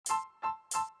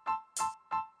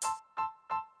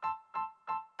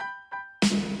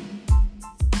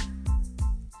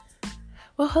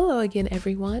Well, hello again,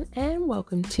 everyone, and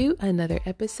welcome to another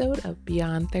episode of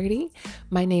Beyond 30.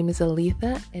 My name is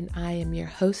Aletha, and I am your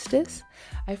hostess.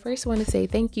 I first want to say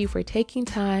thank you for taking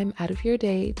time out of your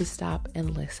day to stop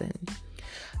and listen.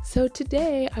 So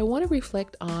today, I want to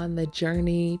reflect on the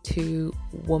journey to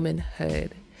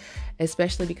womanhood,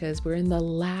 especially because we're in the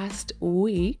last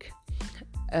week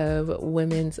of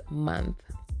Women's Month.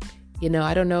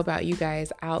 I don't know about you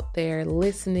guys out there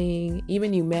listening.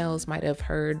 Even you males might have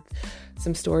heard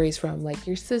some stories from like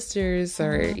your sisters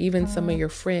or even some of your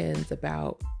friends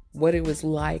about what it was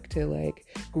like to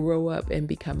grow up and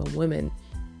become a woman.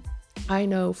 I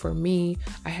know for me,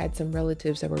 I had some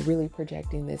relatives that were really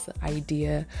projecting this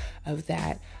idea of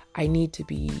that I need to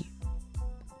be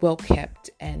well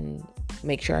kept and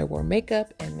make sure I wore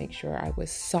makeup and make sure I was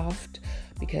soft,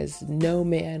 because no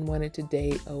man wanted to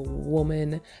date a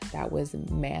woman that was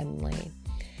manly.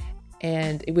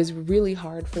 And it was really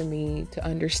hard for me to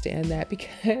understand that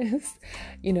because,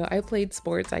 I played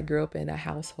sports. I grew up in a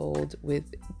household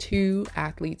with two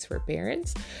athletes for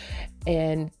parents.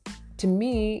 And to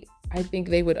me, I think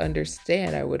they would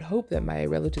understand. I would hope that my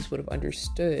relatives would have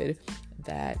understood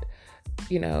that,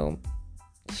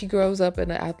 she grows up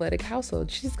in an athletic household.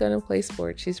 She's going to play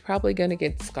sports. She's probably going to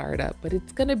get scarred up, but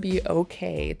it's going to be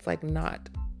okay. It's not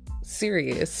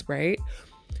serious, right?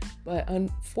 But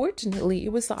unfortunately,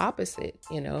 it was the opposite.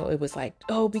 It was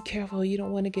oh, be careful. You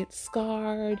don't want to get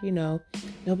scarred.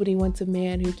 Nobody wants a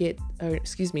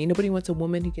nobody wants a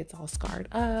woman who gets all scarred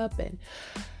up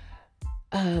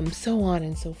and so on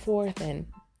and so forth. And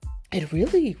it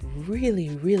really, really,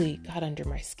 really got under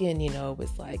my skin. It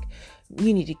was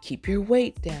you need to keep your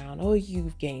weight down. Oh,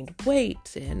 you've gained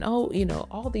weight and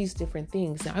all these different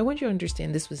things. Now, I want you to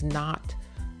understand this was not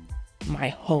my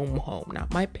home,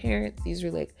 not my parents. These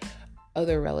were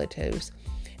other relatives.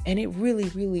 And it really,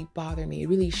 really bothered me. It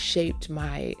really shaped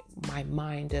my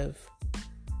mind of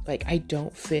I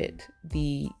don't fit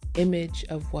the image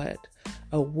of what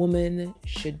a woman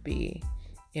should be.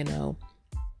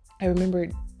 I remember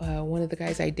one of the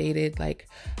guys I dated,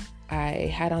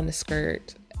 I had on a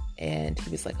skirt and he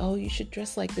was oh, you should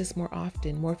dress like this more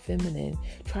often, more feminine.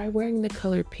 Try wearing the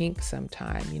color pink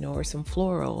sometime, or some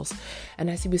florals.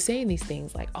 And as he was saying these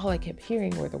things, all I kept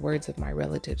hearing were the words of my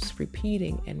relatives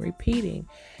repeating and repeating.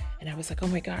 And I was oh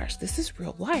my gosh, this is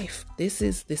real life. This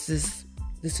is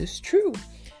true.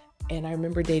 And I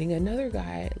remember dating another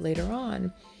guy later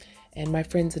on, and my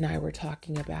friends and I were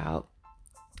talking about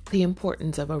the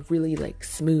importance of a really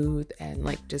smooth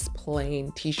and just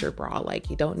plain t-shirt bra.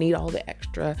 You don't need all the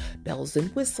extra bells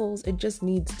and whistles. It just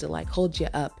needs to hold you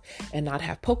up and not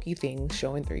have pokey things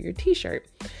showing through your t-shirt.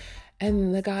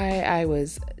 And the guy I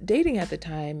was dating at the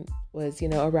time was,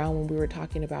 around when we were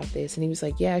talking about this, and he was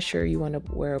yeah, sure, you want to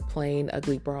wear a plain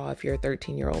ugly bra if you're a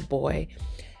 13-year-old boy.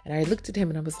 And I looked at him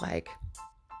and I was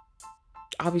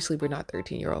obviously we're not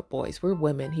 13-year-old boys. We're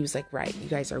women. He was right, you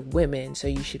guys are women, so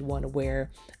you should want to wear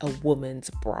a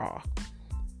woman's bra.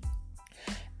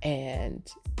 And,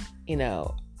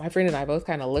 my friend and I both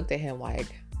kind of looked at him what?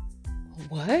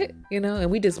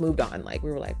 And we just moved on. We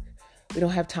were we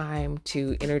don't have time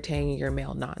to entertain your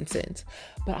male nonsense.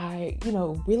 But I,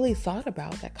 really thought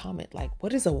about that comment.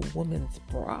 What is a woman's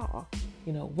bra?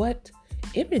 What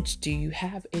image do you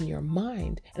have in your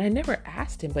mind? And I never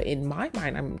asked him, but in my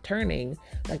mind, I'm turning,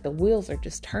 the wheels are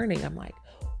just turning. I'm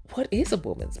what is a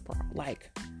woman's bra?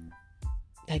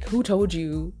 Who told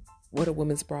you what a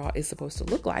woman's bra is supposed to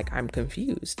look like? I'm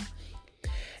confused.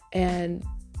 And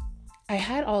I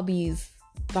had all these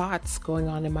thoughts going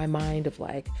on in my mind of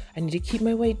I need to keep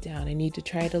my weight down. I need to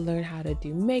try to learn how to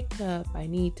do makeup. I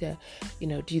need to,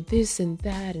 do this and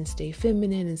that and stay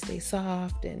feminine and stay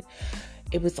soft. And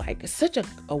it was such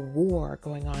a war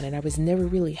going on, and I was never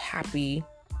really happy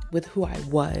with who I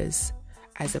was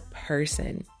as a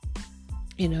person,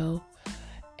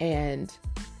 and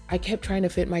I kept trying to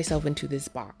fit myself into this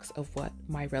box of what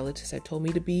my relatives had told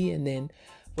me to be, and then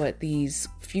what these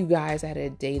few guys that I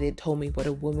had dated told me what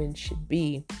a woman should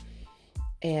be.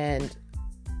 And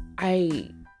I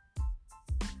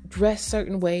dressed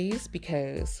certain ways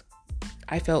because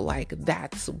I felt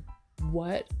that's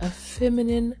what a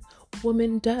feminine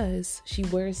woman does. She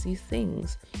wears these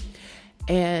things.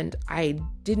 And I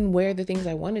didn't wear the things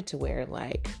I wanted to wear.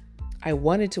 I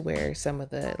wanted to wear some of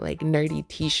the nerdy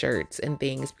t-shirts and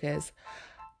things because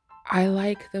I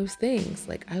like those things.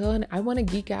 I want to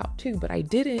geek out too, but I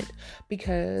didn't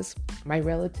because my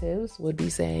relatives would be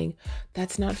saying,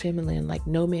 that's not feminine.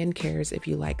 No man cares if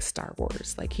you like Star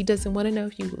Wars. He doesn't want to know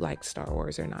if you like Star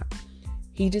Wars or not.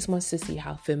 He just wants to see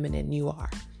how feminine you are.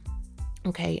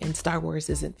 Okay, and Star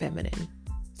Wars isn't feminine,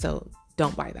 so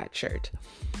don't buy that shirt.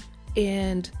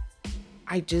 And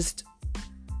I just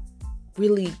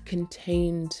really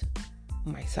contained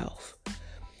myself.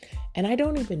 And I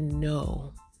don't even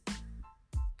know,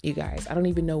 you guys, I don't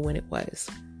even know when it was.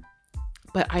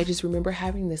 But I just remember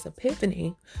having this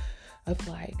epiphany of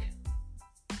like,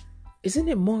 isn't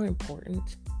it more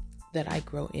important that I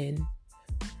grow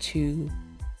into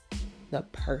the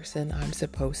person I'm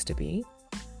supposed to be?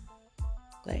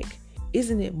 Like,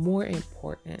 isn't it more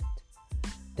important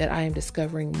that I am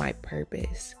discovering my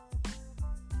purpose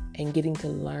and getting to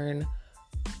learn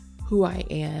who I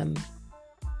am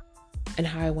and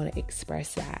how I want to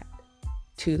express that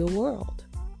to the world?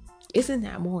 Isn't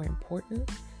that more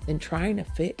important than trying to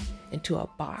fit into a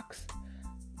box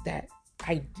that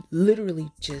I literally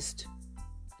just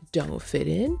don't fit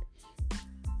in?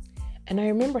 And I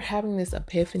remember having this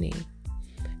epiphany,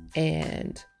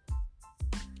 and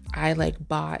I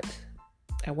bought,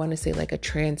 I want to say a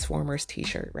Transformers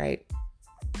t-shirt, right?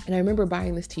 And I remember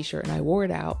buying this t-shirt and I wore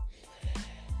it out,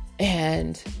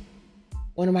 and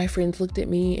one of my friends looked at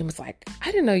me and was like,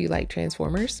 I didn't know you like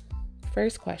Transformers.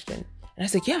 First question. And I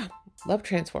said, yeah, love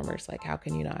Transformers. Like, how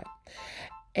can you not?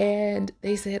 And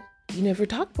they said, you never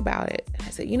talked about it. And I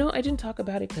said, I didn't talk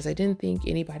about it because I didn't think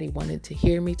anybody wanted to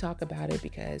hear me talk about it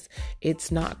because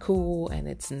it's not cool and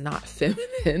it's not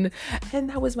feminine. And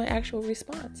that was my actual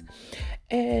response.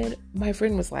 And my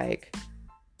friend was like,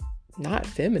 not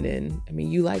feminine? I mean,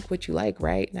 you like what you like,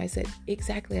 right? And I said,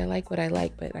 exactly, I like what I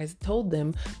like. But I told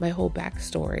them my whole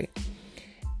backstory.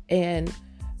 And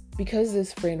because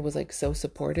this friend was so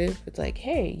supportive, it's like,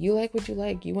 hey, you like what you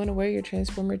like. You want to wear your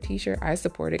Transformer t-shirt? I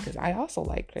support it because I also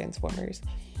like Transformers.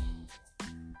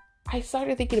 I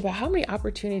started thinking about how many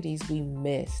opportunities we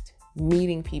missed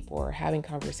meeting people or having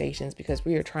conversations because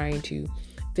we are trying to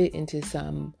fit into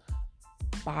some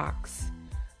box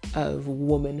of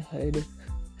womanhood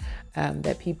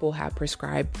that people have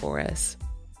prescribed for us.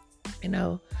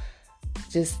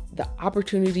 Just the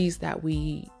opportunities that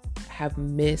we have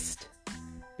missed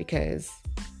because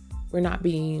we're not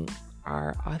being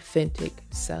our authentic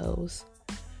selves.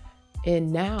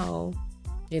 And now,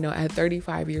 at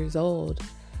 35 years old,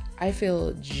 I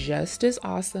feel just as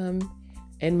awesome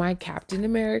in my Captain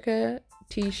America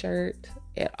t-shirt,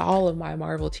 and all of my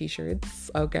Marvel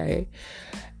t-shirts, okay,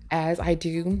 as I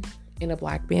do in a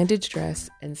black bandage dress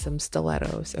and some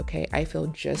stilettos, okay? I feel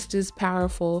just as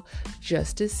powerful,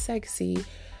 just as sexy,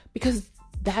 because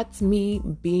that's me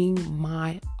being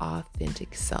my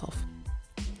authentic self.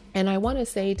 And I want to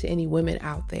say to any women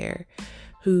out there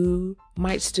who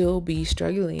might still be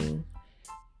struggling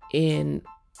in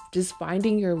just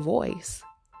finding your voice,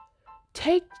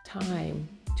 take time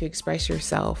to express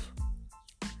yourself.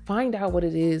 Find out what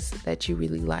it is that you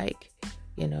really like,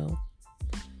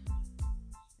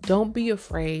 Don't be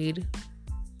afraid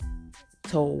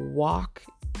to walk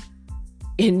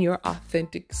in your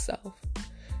authentic self.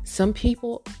 Some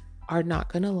people are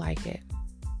not going to like it,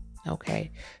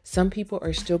 okay? Some people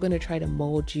are still going to try to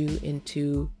mold you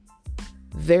into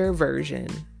their version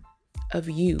of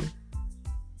you.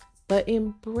 But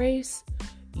embrace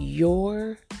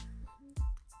your,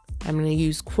 I'm going to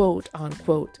use quote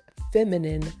unquote,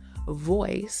 feminine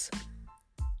voice,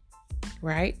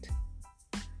 right?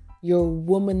 Your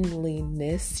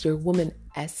womanliness, your woman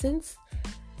essence,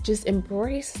 just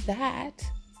embrace that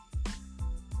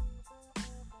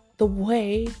the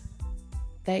way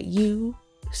that you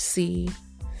see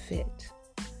fit.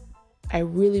 I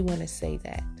really want to say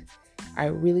that.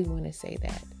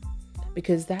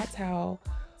 Because that's how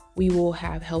we will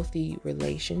have healthy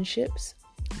relationships.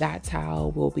 That's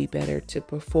how we'll be better to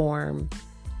perform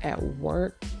at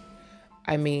work.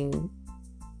 I mean,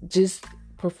 just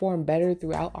perform better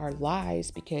throughout our lives,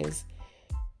 because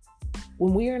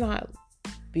when we are not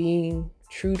being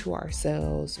true to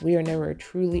ourselves, we are never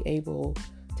truly able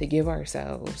to give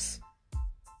ourselves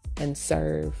and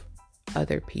serve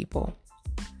other people.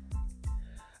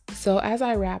 So as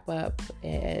I wrap up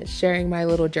sharing my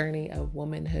little journey of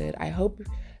womanhood, I hope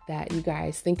that you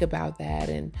guys think about that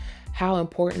and how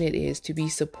important it is to be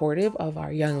supportive of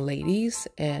our young ladies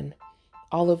and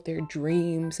all of their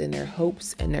dreams and their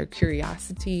hopes and their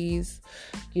curiosities,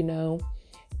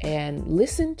 and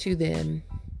listen to them,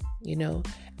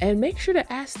 and make sure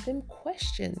to ask them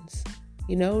questions,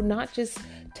 not just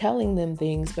telling them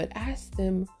things, but ask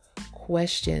them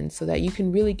questions so that you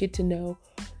can really get to know,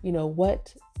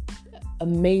 what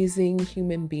amazing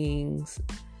human beings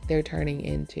they're turning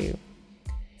into.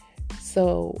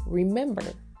 So remember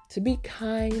to be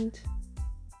kind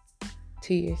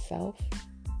to yourself,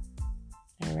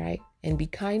 all right? And be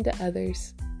kind to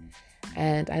others.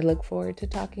 And I look forward to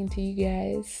talking to you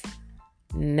guys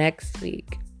next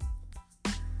week.